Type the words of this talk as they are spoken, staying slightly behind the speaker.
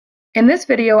In this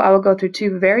video, I will go through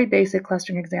two very basic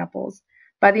clustering examples.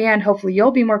 By the end, hopefully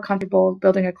you'll be more comfortable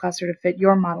building a cluster to fit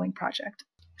your modeling project.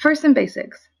 First, some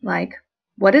basics, like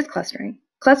what is clustering?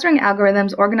 Clustering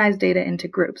algorithms organize data into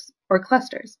groups, or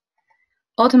clusters.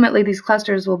 Ultimately, these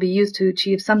clusters will be used to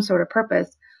achieve some sort of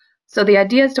purpose, so the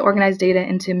idea is to organize data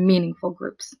into meaningful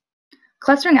groups.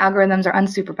 Clustering algorithms are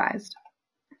unsupervised.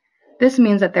 This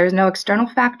means that there is no external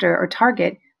factor or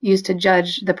target used to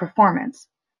judge the performance.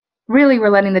 Really, we're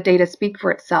letting the data speak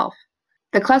for itself.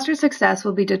 The cluster's success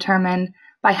will be determined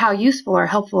by how useful or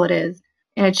helpful it is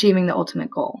in achieving the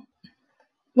ultimate goal.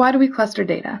 Why do we cluster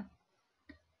data?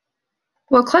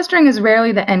 Well, clustering is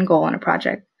rarely the end goal in a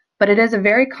project, but it is a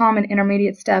very common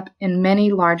intermediate step in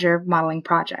many larger modeling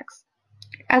projects.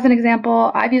 As an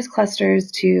example, I've used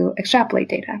clusters to extrapolate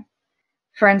data.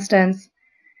 For instance,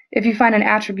 if you find an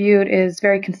attribute is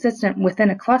very consistent within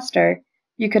a cluster,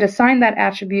 you could assign that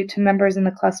attribute to members in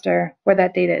the cluster where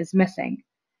that data is missing.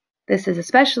 This is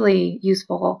especially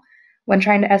useful when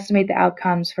trying to estimate the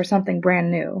outcomes for something brand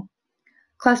new.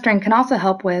 Clustering can also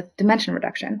help with dimension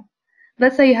reduction.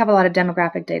 Let's say you have a lot of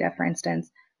demographic data, for instance,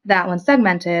 that when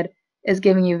segmented is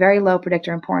giving you very low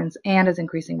predictor importance and is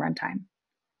increasing runtime.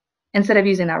 Instead of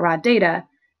using that raw data,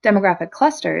 demographic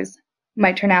clusters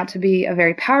might turn out to be a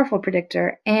very powerful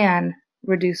predictor and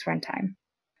reduce runtime.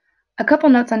 A couple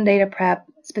notes on data prep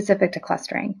specific to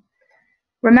clustering.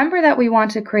 Remember that we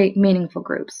want to create meaningful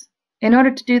groups. In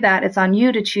order to do that, it's on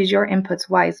you to choose your inputs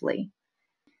wisely.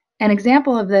 An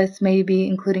example of this may be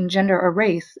including gender or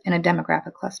race in a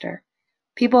demographic cluster.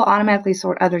 People automatically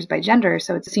sort others by gender,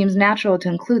 so it seems natural to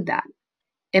include that.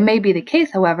 It may be the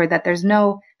case, however, that there's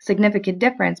no significant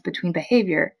difference between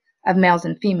behavior of males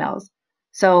and females.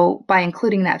 So by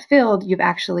including that field, you've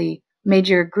actually made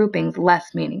your groupings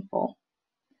less meaningful.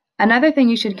 Another thing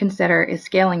you should consider is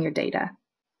scaling your data.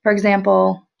 For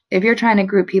example, if you're trying to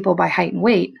group people by height and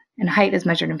weight, and height is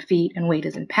measured in feet and weight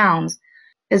is in pounds,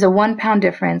 is a 1 pound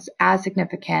difference as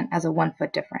significant as a 1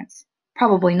 foot difference?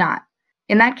 Probably not.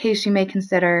 In that case, you may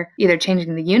consider either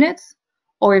changing the units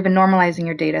or even normalizing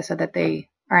your data so that they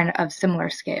are of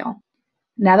similar scale.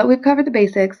 Now that we've covered the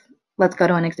basics, let's go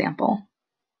to an example.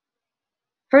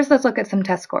 First, let's look at some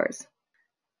test scores.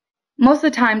 Most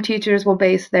of the time, teachers will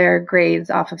base their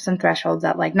grades off of some thresholds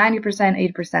at like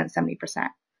 90%, 80%, 70%.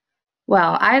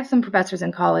 Well, I had some professors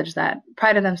in college that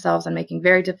prided themselves on making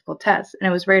very difficult tests, and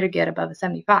it was rare to get above a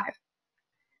 75.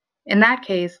 In that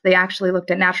case, they actually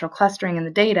looked at natural clustering in the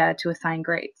data to assign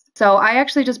grades. So I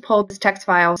actually just pulled this text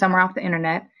file somewhere off the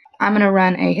internet. I'm going to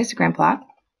run a histogram plot.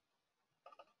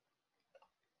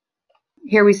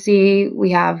 Here we see we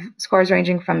have scores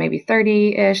ranging from maybe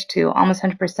 30-ish to almost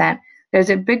 100%. There's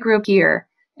a big group here,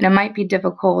 and it might be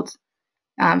difficult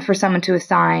for someone to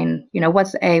assign,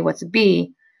 what's A, what's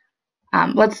B.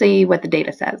 Let's see what the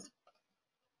data says.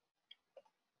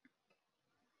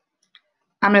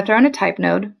 I'm going to throw in a type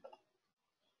node,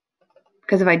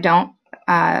 because if I don't,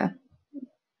 the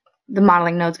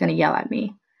modeling node is going to yell at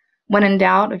me. When in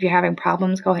doubt, if you're having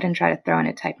problems, go ahead and try to throw in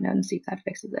a type node and see if that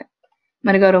fixes it. I'm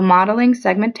going to go to modeling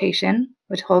segmentation,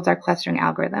 which holds our clustering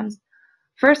algorithms.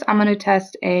 First, I'm going to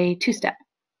test a two-step.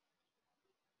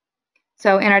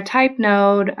 So in our type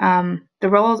node, the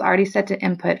role is already set to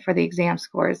input for the exam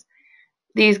scores.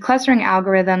 These clustering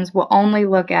algorithms will only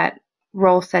look at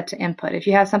role set to input. If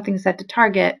you have something set to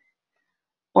target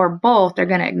or both, they're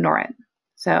going to ignore it.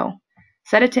 So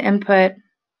set it to input.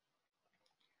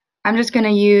 I'm just going to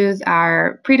use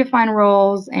our predefined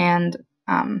roles and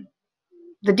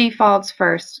the defaults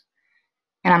first,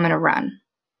 and I'm going to run.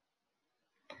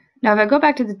 Now, if I go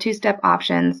back to the two-step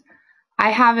options, I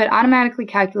have it automatically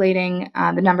calculating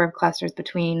the number of clusters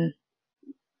between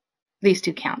these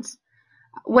two counts.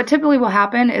 What typically will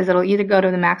happen is it'll either go to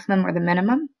the maximum or the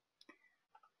minimum.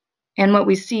 And what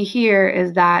we see here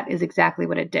is that is exactly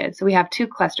what it did. So we have 2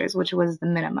 clusters, which was the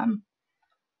minimum.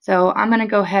 So I'm going to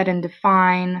go ahead and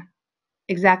define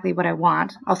exactly what I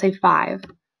want. I'll say 5.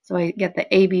 So I get the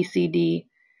A, B, C, D,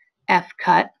 F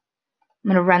cut.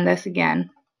 I'm going to run this again.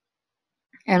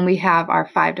 And we have our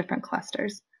 5 different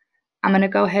clusters. I'm going to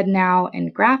go ahead now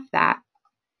and graph that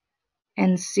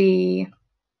and see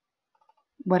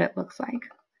what it looks like.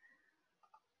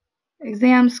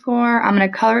 Exam score, I'm going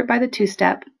to color it by the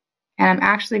two-step, and I'm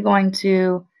actually going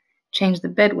to change the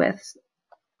bin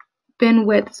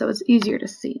width so it's easier to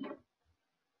see.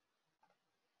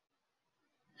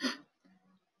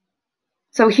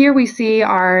 So here we see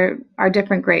our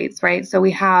different grades, right? So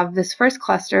we have this first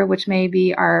cluster, which may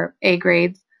be our A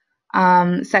grades,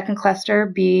 second cluster,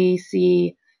 B,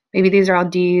 C, maybe these are all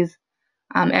Ds,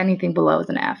 anything below is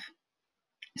an F.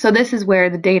 So this is where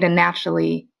the data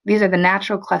naturally These are the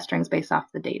natural clusterings based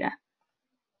off the data.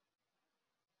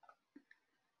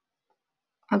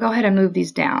 I'll go ahead and move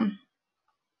these down.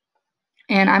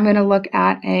 And I'm going to look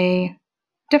at a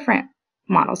different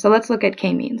model. So let's look at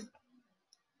k-means.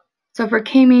 So for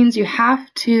k-means, you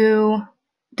have to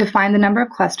define the number of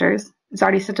clusters. It's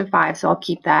already set to 5, so I'll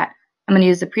keep that. I'm going to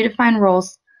use the predefined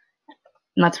roles,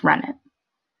 and let's run it.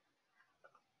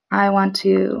 I'm going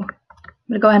to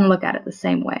go ahead and look at it the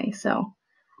same way. So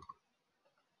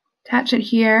attach it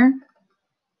here.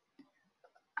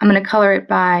 I'm going to color it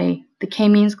by the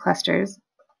k-means clusters,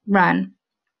 run.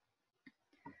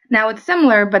 Now it's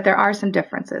similar, but there are some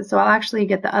differences. So I'll actually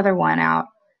get the other one out.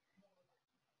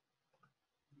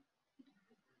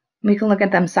 We can look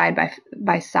at them side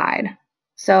by side.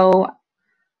 So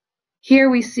here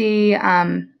we see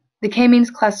the k-means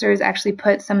clusters actually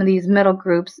put some of these middle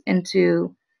groups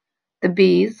into the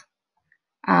B's,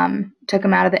 took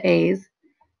them out of the A's,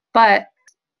 but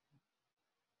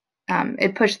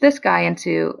it pushed this guy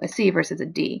into a C versus a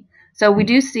D. So we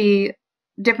do see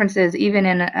differences even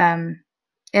in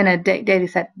a data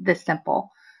set this simple.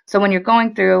 So when you're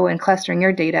going through and clustering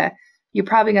your data, you're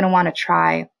probably going to want to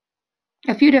try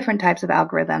a few different types of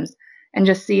algorithms and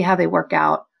just see how they work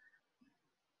out.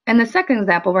 In the second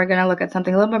example, we're going to look at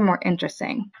something a little bit more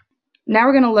interesting. Now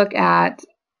we're going to look at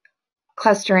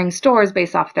clustering stores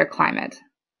based off their climate.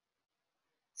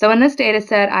 So in this data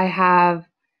set, I have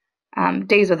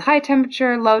days with high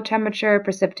temperature, low temperature,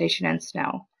 precipitation, and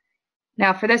snow.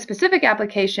 Now for this specific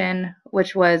application,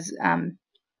 which was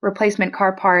replacement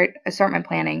car part assortment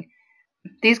planning,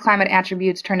 these climate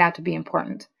attributes turned out to be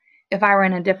important. If I were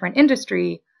in a different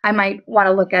industry, I might want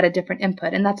to look at a different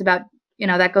input, and that's about,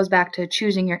 that goes back to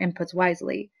choosing your inputs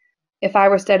wisely. If I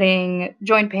were studying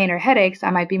joint pain or headaches,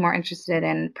 I might be more interested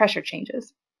in pressure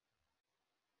changes.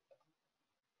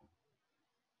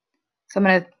 So I'm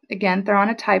going to, again, throw on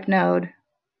a type node,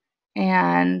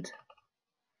 and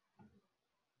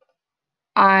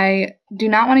I do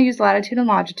not want to use latitude and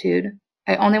longitude.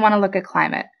 I only want to look at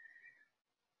climate.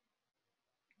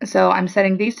 So I'm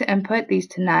setting these to input, these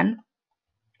to none.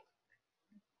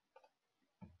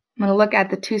 I'm going to look at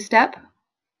the two-step.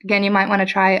 Again, you might want to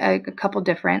try a couple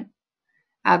different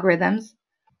algorithms.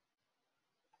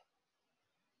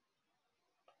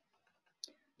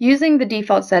 Using the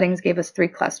default settings gave us 3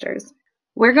 clusters.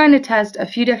 We're going to test a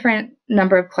few different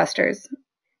number of clusters.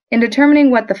 In determining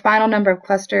what the final number of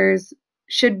clusters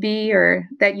should be or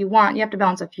that you want, you have to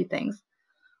balance a few things.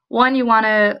 One, you want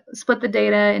to split the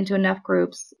data into enough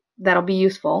groups that'll be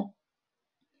useful.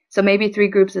 So maybe 3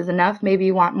 groups is enough, maybe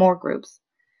you want more groups.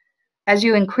 As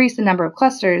you increase the number of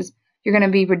clusters, you're going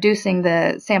to be reducing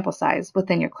the sample size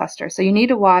within your cluster. So you need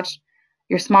to watch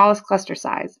your smallest cluster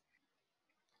size.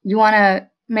 You want to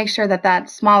make sure that that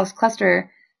smallest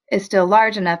cluster is still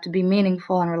large enough to be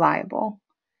meaningful and reliable.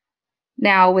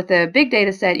 Now, with a big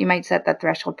data set, you might set that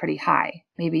threshold pretty high.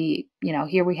 Maybe,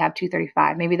 here we have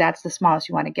 235. Maybe that's the smallest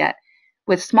you want to get.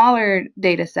 With smaller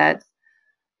data sets,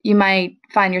 you might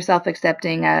find yourself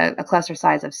accepting a cluster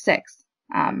size of 6.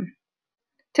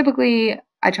 Typically,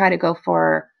 I try to go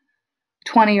for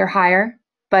 20 or higher,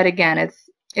 but again,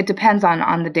 it depends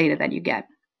on the data that you get.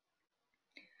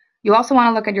 You also want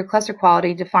to look at your cluster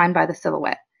quality defined by the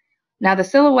silhouette. Now, the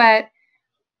silhouette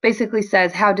basically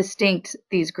says how distinct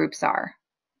these groups are,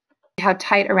 how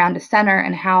tight around the center,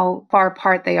 and how far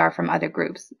apart they are from other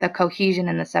groups, the cohesion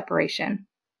and the separation.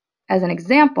 As an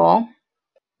example,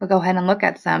 we'll go ahead and look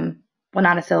at some, well,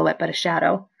 not a silhouette, but a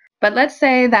shadow. But let's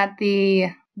say that the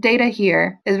data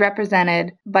here is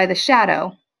represented by the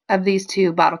shadow of these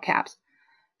 2 bottle caps.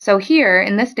 So here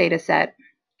in this data set,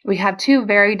 we have 2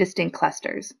 very distinct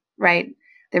clusters, right?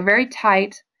 They're very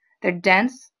tight, they're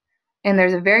dense, and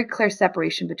there's a very clear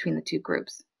separation between the 2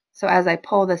 groups. So as I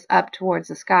pull this up towards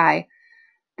the sky,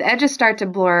 the edges start to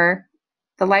blur,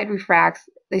 the light refracts,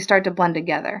 they start to blend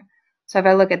together. So if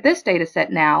I look at this data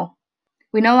set now,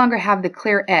 we no longer have the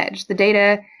clear edge. The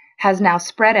data has now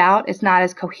spread out. It's not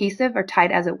as cohesive or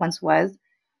tight as it once was.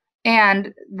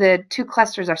 And the 2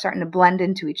 clusters are starting to blend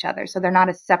into each other, so they're not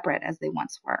as separate as they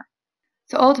once were.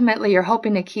 So ultimately, you're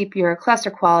hoping to keep your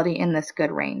cluster quality in this good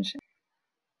range.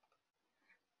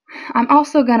 I'm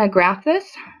also going to graph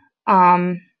this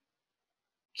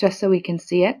just so we can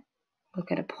see it.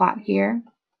 Look at a plot here.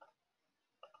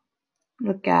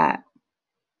 Look at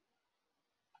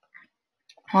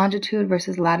longitude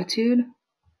versus latitude.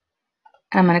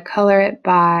 And I'm going to color it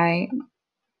by...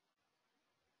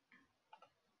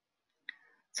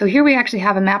 So here we actually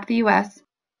have a map of the US.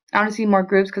 I want to see more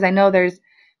groups because I know there's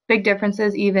big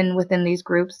differences even within these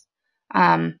groups.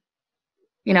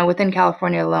 Within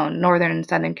California alone, Northern and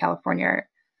Southern California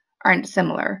aren't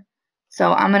similar.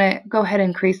 So I'm going to go ahead and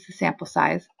increase the sample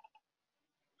size,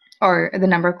 or the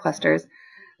number of clusters.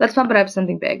 Let's bump it up to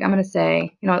something big. I'm going to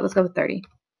say, you know what, let's go with 30.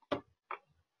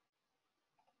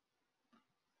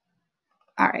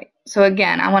 All right, so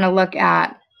again, I want to look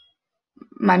at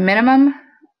my minimum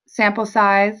sample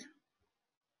size,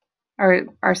 or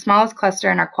our smallest cluster,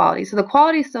 and our quality. So the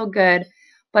quality is still good,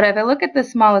 but if I look at the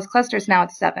smallest clusters now,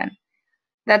 it's 7.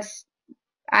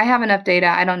 I have enough data.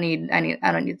 I don't need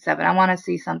 7. I want to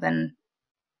see something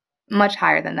much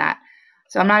higher than that.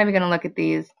 So I'm not even going to look at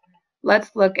these.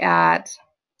 Let's look at,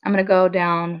 I'm going to go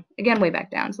down, again, way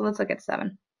back down. So let's look at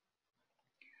 7.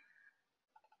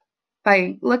 If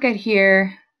I look at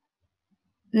here,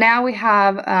 now we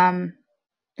have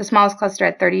the smallest cluster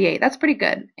at 38. That's pretty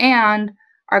good. And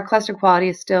our cluster quality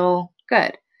is still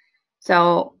good.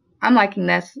 So I'm liking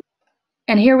this.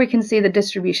 And here we can see the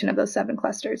distribution of those 7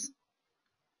 clusters,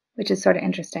 which is sort of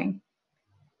interesting.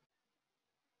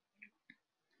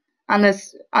 On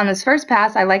this first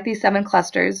pass, I like these 7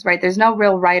 clusters, right? There's no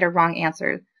real right or wrong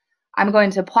answer. I'm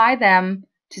going to apply them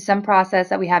to some process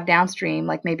that we have downstream,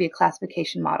 like maybe a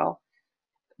classification model.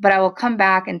 But I will come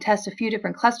back and test a few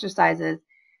different cluster sizes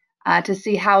to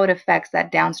see how it affects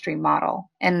that downstream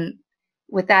model. And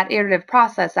with that iterative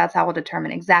process, that's how we'll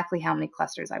determine exactly how many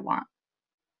clusters I want.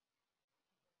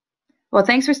 Well,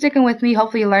 thanks for sticking with me.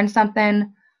 Hopefully you learned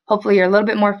something. Hopefully you're a little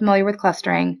bit more familiar with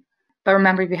clustering. But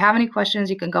remember, if you have any questions,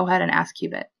 you can go ahead and ask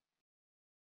QueBIT.